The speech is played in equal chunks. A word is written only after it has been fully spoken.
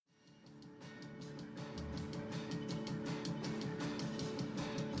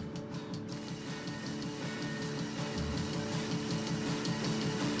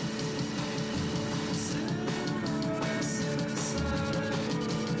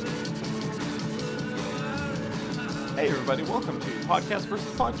Hey everybody, welcome to Podcast versus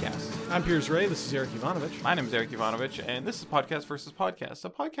Podcast. I'm Piers Ray, this is Eric Ivanovich. My name is Eric Ivanovich, and this is Podcast versus Podcast,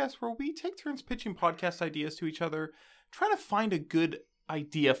 a podcast where we take turns pitching podcast ideas to each other, trying to find a good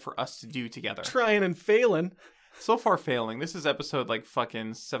idea for us to do together. Trying and failing. So far failing. This is episode like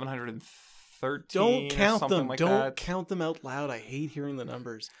fucking 713 Don't count or something them. like Don't that. count them out loud. I hate hearing the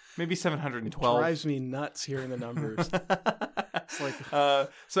numbers. Maybe 712. Drives me nuts hearing the numbers. It's like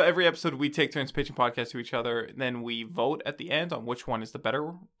So every episode we take turns pitching podcasts to each other, then we vote at the end on which one is the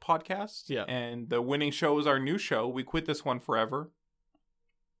better podcast. Yeah. And the winning show is our new show. We quit this one forever.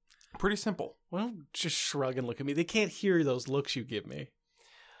 Pretty simple. well, just shrug and look at me. They can't hear those looks you give me.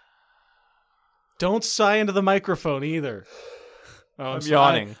 Don't sigh into the microphone either. Oh, I'm sorry.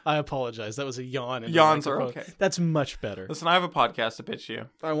 yawning. I apologize. That was a yawn. Into Yawns the are microphone. okay. That's much better. Listen, I have a podcast to pitch you.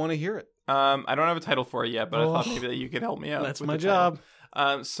 I want to hear it. I don't have a title for it yet, but I thought Oh. maybe that you could help me out. That's with my the title.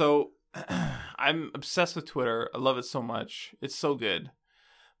 job. So I'm obsessed with Twitter. I love it so much. It's so good.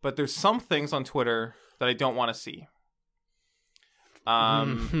 But there's some things on Twitter that I don't want to see.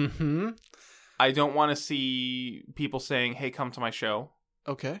 Mhm. I don't want to see people saying, "Hey, come to my show."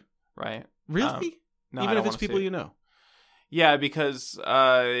 Okay. Right? Really? No, I Even don't if it's wanna people see it. you know. Yeah, because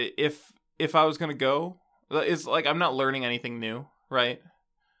if I was gonna go, it's like I'm not learning anything new, right?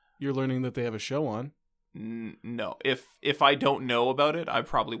 You're learning that they have a show on. No. If I don't know about it, I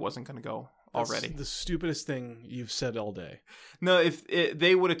probably wasn't gonna go already. That's the stupidest thing you've said all day. No, if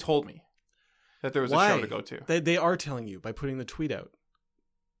they would have told me that there was Why? a show to go to. They are telling you by putting the tweet out.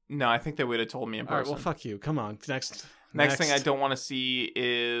 No, I think they would have told me in All right, person. well, fuck you. Come on. Next Thing I don't want to see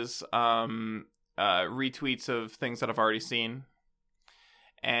is retweets of things that I've already seen.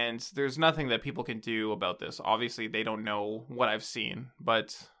 And there's nothing that people can do about this. Obviously, they don't know what I've seen,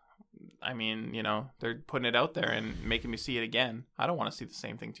 but I mean, you know, they're putting it out there and making me see it again. I don't want to see the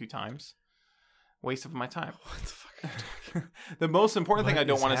same thing 2 times. Waste of my time. What the fuck are you talking The most important thing I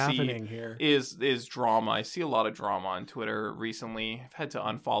don't want to see happening here? is drama. I see a lot of drama on Twitter recently. I've had to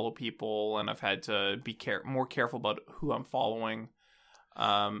unfollow people, and I've had to be more careful about who I'm following.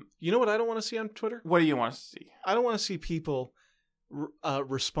 You know what I don't want to see on Twitter? What do you want to see? I don't want to see people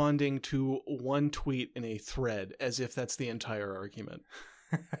responding to one tweet in a thread as if that's the entire argument.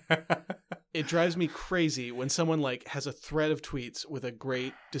 It drives me crazy when someone like has a thread of tweets with a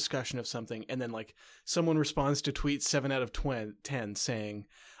great discussion of something, and then like someone responds to tweet 7 out of 10 saying,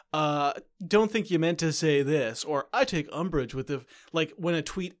 don't think you meant to say this, or I take umbrage with the, like when a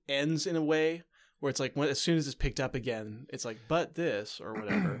tweet ends in a way where it's like as soon as it's picked up again, it's like, but this or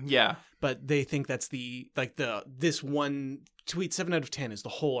whatever. Yeah. But they think that's this one tweet 7 out of 10 is the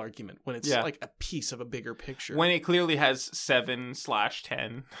whole argument when it's like a piece of a bigger picture. When it clearly has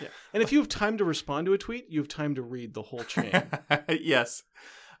 7/10. Yeah. And if you have time to respond to a tweet, you have time to read the whole chain. Yes.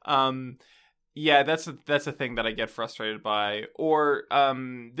 Yeah, that's a thing that I get frustrated by. Or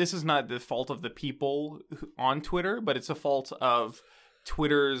this is not the fault of the people on Twitter, but it's a fault of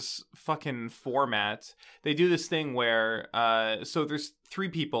Twitter's fucking format. They do this thing where so there's 3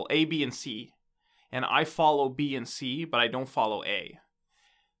 people, A, B, and C, and I follow B and C, but I don't follow A.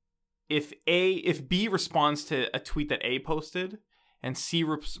 If B responds to a tweet that A posted and C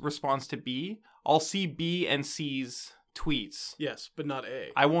responds to B, I'll see B and C's tweets. Yes, but not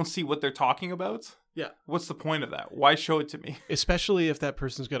A. I won't see what they're talking about. Yeah. What's the point of that? Why show it to me? Especially if that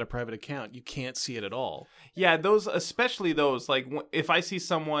person's got a private account, you can't see it at all. Yeah, especially those, like, if I see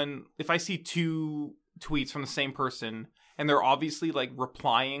 2 tweets from the same person and they're obviously, like,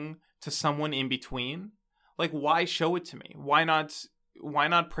 replying to someone in between, like, why show it to me? Why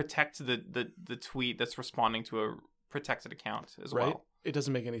not protect the tweet that's responding to a protected account as Right? well? It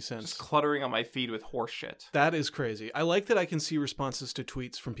doesn't make any sense. Just cluttering on my feed with horse shit. That is crazy. I like that I can see responses to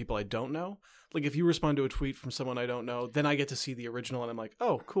tweets from people I don't know. Like if you respond to a tweet from someone I don't know, then I get to see the original and I'm like,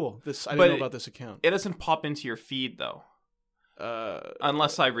 oh, cool. I didn't know about this account. It doesn't pop into your feed though.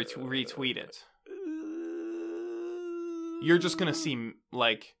 Unless I retweet it. You're just going to see,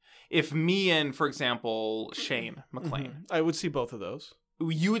 like, if me and, for example, Shane McLean. I would see both of those.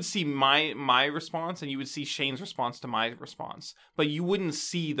 You would see my response and you would see Shane's response to my response. But you wouldn't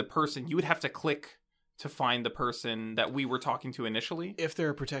see the person. You would have to click to find the person that we were talking to initially. If they're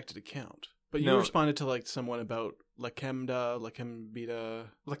a protected account. But you No. responded to like someone about Lakemba.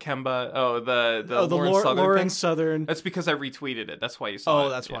 Lakemba. Oh, the Lauren Southern Lauren thing? Southern. That's because I retweeted it. That's why you saw it. Oh,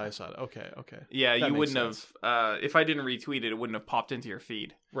 that's Yeah. why I saw it. Okay. Yeah, That you makes wouldn't sense. have... if I didn't retweet it, it wouldn't have popped into your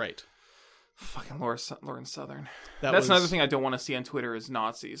feed. Right. Fucking Lauren Southern. That That's was another thing I don't want to see on Twitter is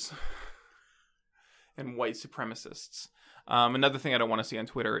Nazis and white supremacists. Another thing I don't want to see on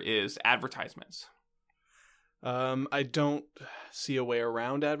Twitter is advertisements. I don't see a way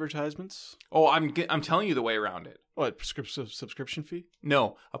around advertisements. Oh, I'm telling you the way around it. What, subscription fee?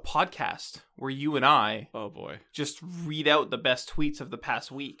 No, a podcast where you and I Oh boy. just read out the best tweets of the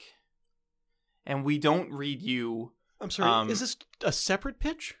past week. And we don't read you. I'm sorry, is this a separate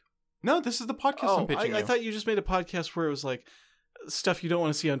pitch? No, this is the podcast I'm pitching I you. thought you just made a podcast where it was like stuff you don't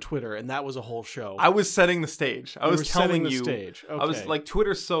want to see on Twitter, and that was a whole show. I was setting the stage. I was telling you. Stage. Okay. I was like,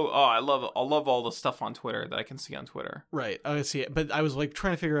 Twitter's so. Oh, I love all the stuff on Twitter that I can see on Twitter. Right, I see it. But I was like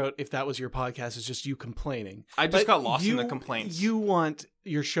trying to figure out if that was your podcast. It's just you complaining. I just got lost in the complaints. You want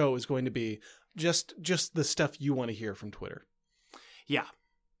your show is going to be just the stuff you want to hear from Twitter. Yeah,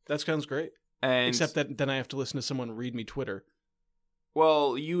 that sounds great. And except that then I have to listen to someone read me Twitter.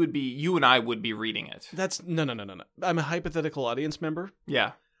 Well, you and I would be reading it. That's no. I'm a hypothetical audience member.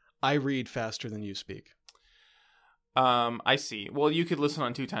 Yeah. I read faster than you speak. I see. Well, you could listen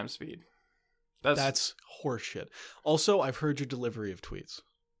on 2 times speed. That's horseshit. Also, I've heard your delivery of tweets.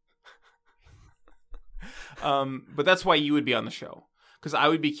 But that's why you would be on the show. Because I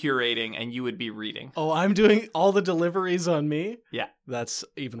would be curating and you would be reading. Oh, I'm doing all the deliveries on me? Yeah. That's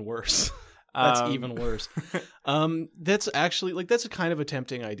even worse. That's even worse. That's actually that's a kind of a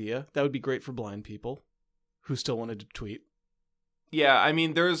tempting idea. That would be great for blind people who still wanted to tweet. Yeah, I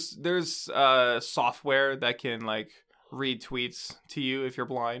mean, there's software that can like read tweets to you if you're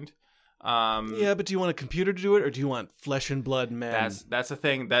blind. Yeah, but do you want a computer to do it, or do you want flesh and blood men? That's the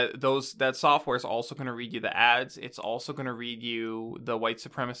thing. That software is also going to read you the ads. It's also going to read you the white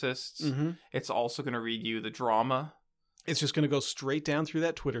supremacists. Mm-hmm. It's also going to read you the drama. It's just going to go straight down through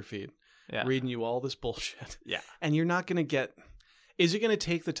that Twitter feed. Yeah. Reading you all this bullshit. Yeah. And you're not going to get... Is it going to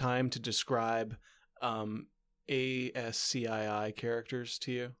take the time to describe ASCII characters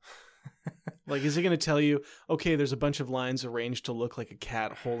to you? Like, is it going to tell you, okay, there's a bunch of lines arranged to look like a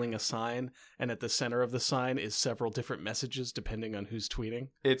cat holding a sign, and at the center of the sign is several different messages depending on who's tweeting?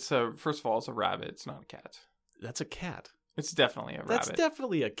 First of all, it's a rabbit. It's not a cat. That's a cat. It's definitely a rabbit. That's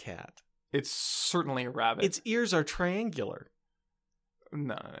definitely a cat. It's certainly a rabbit. Its ears are triangular.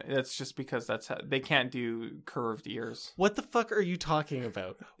 No, that's just because they can't do curved ears. What the fuck are you talking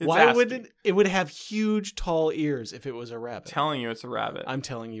about? It's Why asking. would it would have huge tall ears if it was a rabbit? Telling you it's a rabbit. I'm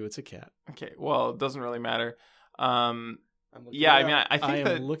telling you it's a cat. Okay, well, it doesn't really matter. I'm yeah, I mean, I think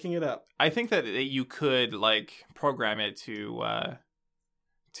I am looking it up. I think that you could like program it to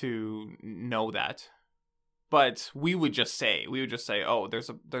know that. But we would just say, oh, there's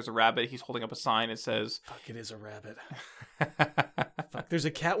a rabbit. He's holding up a sign. It says, "Fuck, it is a rabbit." Fuck, there's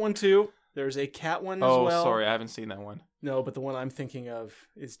a cat one too. There's a cat one as well. well. Oh, sorry, I haven't seen that one. No, but the one I'm thinking of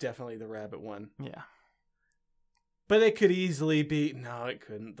is definitely the rabbit one. Yeah, but it could easily be. No, it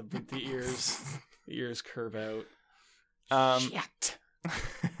couldn't. The ears curve out. Shit.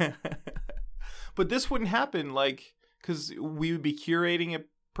 But this wouldn't happen, like, because we would be curating it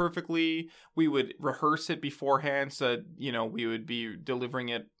perfectly. We would rehearse it beforehand, so we would be delivering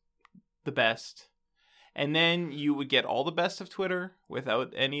it the best, and then you would get all the best of Twitter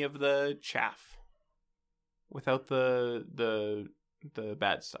without any of the chaff, without the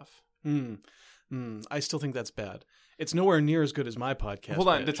bad stuff. I still think that's bad. It's nowhere near as good as my podcast. Hold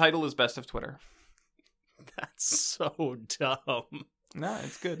on, the title is Best of Twitter. That's so dumb. No,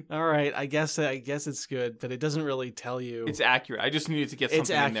 it's good. All right, I guess it's good, but it doesn't really tell you. It's accurate. I just needed to get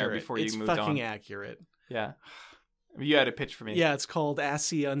something in there before you moved on. It's fucking accurate. Yeah. You had a pitch for me. Yeah, it's called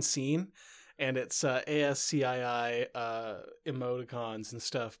ASCII Unseen, and it's ASCII emoticons and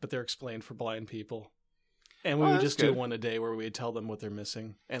stuff, but they're explained for blind people. And we would just do one a day where we would tell them what they're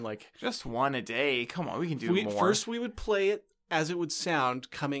missing. And like just one a day? Come on, we can do more. First, we would play it as it would sound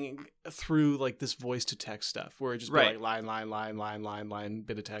coming through like this voice to text stuff, where it just be like line,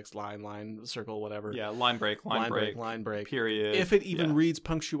 bit of text, line, circle, whatever. Yeah, line break, period. If it even reads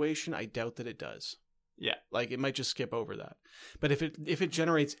punctuation, I doubt that it does. Yeah, like it might just skip over that. But if it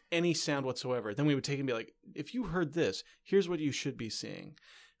generates any sound whatsoever, then we would take and be like, if you heard this, here's what you should be seeing.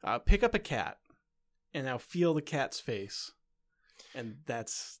 Pick up a cat, and now feel the cat's face, and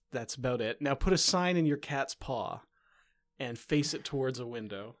that's about it. Now put a sign in your cat's paw, and face it towards a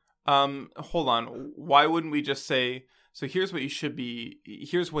window. Hold on. Why wouldn't we just say, so here's what you should be,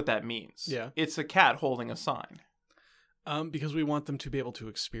 here's what that means. Yeah. It's a cat holding a sign. Because we want them to be able to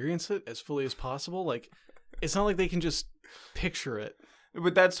experience it as fully as possible. Like, it's not like they can just picture it.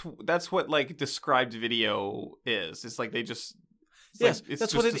 But that's what like described video is. It's like they just... Yes, it's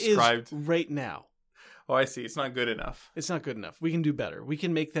that's just what it described. is right now. Oh, I see. It's not good enough. It's not good enough. We can do better. We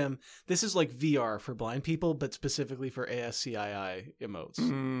can make them... This is like VR for blind people, but specifically for ASCII emotes.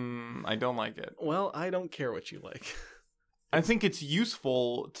 I don't like it. Well, I don't care what you like. I think it's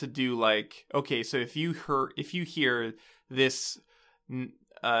useful to do like, okay, so if you hear this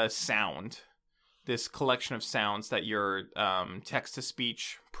sound, this collection of sounds that your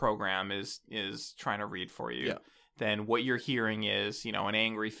text-to-speech program is trying to read for you, then what you're hearing is, an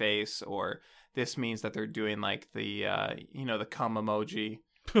angry face, or this means that they're doing like the the cum emoji.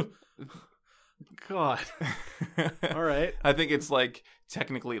 God. All right. I think it's like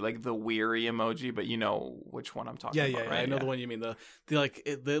technically like the weary emoji, but you know which one I'm talking about, right? I know the one you mean. The like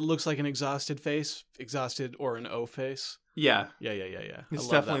it looks like an exhausted face, or an O face. Yeah. It's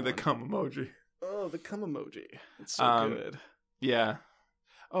definitely the cum emoji. Oh, the cum emoji. It's so good. Yeah.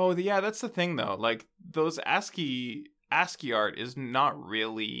 Oh, yeah, that's the thing though. Like those ASCII art is not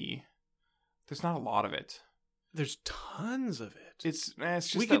really. There's not a lot of it. There's tons of it. It's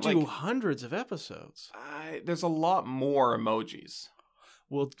just we could do hundreds of episodes. There's a lot more emojis.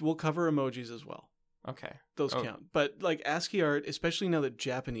 We'll cover emojis as well. Okay. Those count. But like ASCII art, especially now that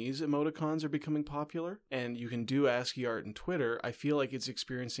Japanese emoticons are becoming popular and you can do ASCII art in Twitter, I feel like it's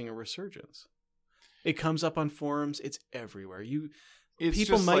experiencing a resurgence. It comes up on forums. It's everywhere.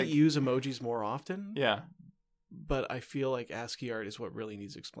 People might use emojis more often. Yeah. But I feel like ASCII art is what really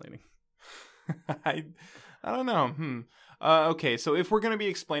needs explaining. I don't know. Okay, so if we're going to be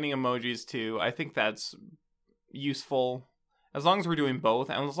explaining emojis too, I think that's useful. As long as we're doing both,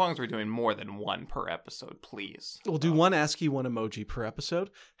 and as long as we're doing more than one per episode, please. We'll do one ASCII, one emoji per episode.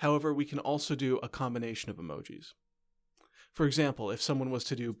 However, we can also do a combination of emojis. For example, if someone was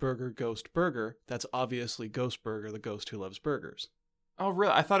to do burger, ghost, burger, that's obviously Ghost Burger, the ghost who loves burgers. Oh,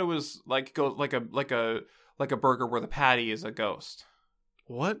 really? I thought it was like a burger where the patty is a ghost.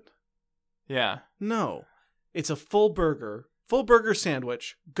 What? Yeah. No. It's a full burger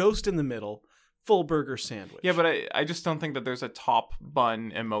sandwich, ghost in the middle, full burger sandwich. Yeah, but I just don't think that there's a top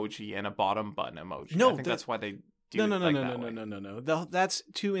bun emoji and a bottom bun emoji. No, I think that's why they do No. That's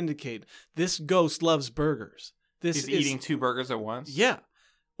to indicate this ghost loves burgers. He's eating two burgers at once? Yeah.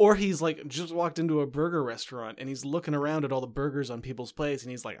 Or he's like just walked into a burger restaurant and he's looking around at all the burgers on people's plates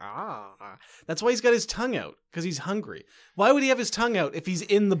and he's like, That's why he's got his tongue out, because he's hungry. Why would he have his tongue out if he's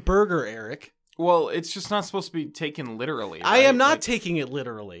in the burger, Eric? Well, it's just not supposed to be taken literally. Right? I am not taking it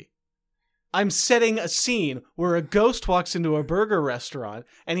literally. I'm setting a scene where a ghost walks into a burger restaurant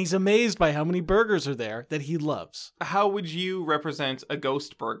and he's amazed by how many burgers are there that he loves. How would you represent a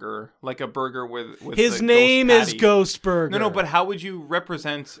ghost burger? Like a burger with his name is Ghost Burger. No, but how would you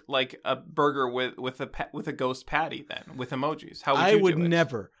represent like a burger with a ghost patty then with emojis? How would you do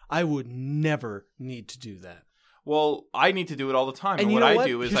it? I would never need to do that. Well, I need to do it all the time. And what I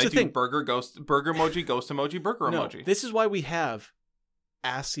do is I do burger emoji, ghost emoji, burger emoji. This is why we have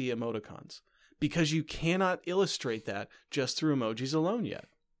ASCII emoticons, because you cannot illustrate that just through emojis alone yet,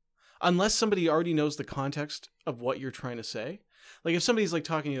 unless somebody already knows the context of what you're trying to say. Like if somebody's like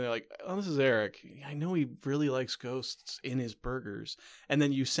talking to you, they're like, "Oh, this is Eric. I know he really likes ghosts in his burgers," and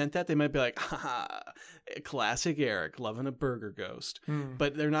then you sent that, they might be like, classic Eric loving a burger ghost.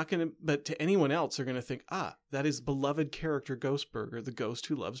 But they're not gonna. But to anyone else, they're gonna think, that is beloved character Ghost Burger, the ghost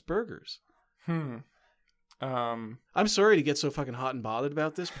who loves burgers. I'm sorry to get so fucking hot and bothered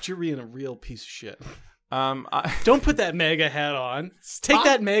about this, but you're being a real piece of shit. Don't put that MAGA hat on. Take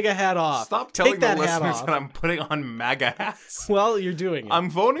that MAGA hat off. Stop telling the listeners that I'm putting on MAGA hats. Well, you're doing it. I'm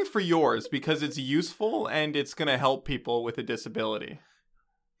voting for yours because it's useful and it's going to help people with a disability.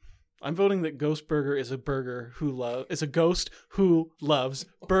 I'm voting that Ghost Burger is a ghost who loves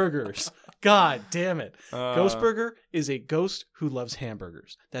burgers. God damn it. Ghost Burger is a ghost who loves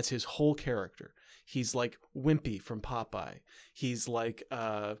hamburgers. That's his whole character. He's like Wimpy from Popeye. He's like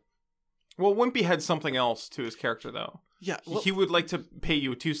Well, Wimpy had something else to his character, though. Yeah. He would like to pay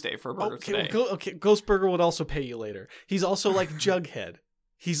you a Tuesday for a burger today. Ghost Burger would also pay you later. He's also like Jughead.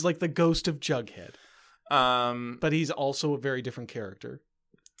 He's like the ghost of Jughead. But he's also a very different character.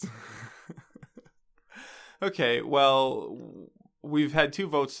 Okay, well, we've had 2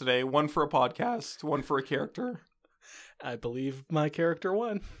 votes today. One for a podcast, one for a character. I believe my character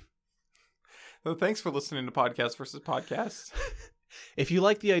won. Well, thanks for listening to Podcast versus Podcast. If you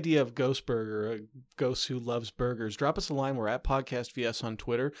like the idea of Ghost Burger, a ghost who loves burgers, drop us a line. We're at PodcastVS on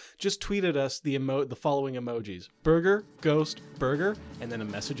Twitter. Just tweet at us the following emojis: burger, ghost, burger, and then a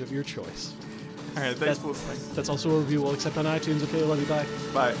message of your choice. All right, thanks for listening. That's also a review we'll accept on iTunes. Okay, love you. Bye.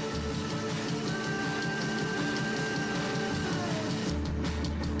 Bye.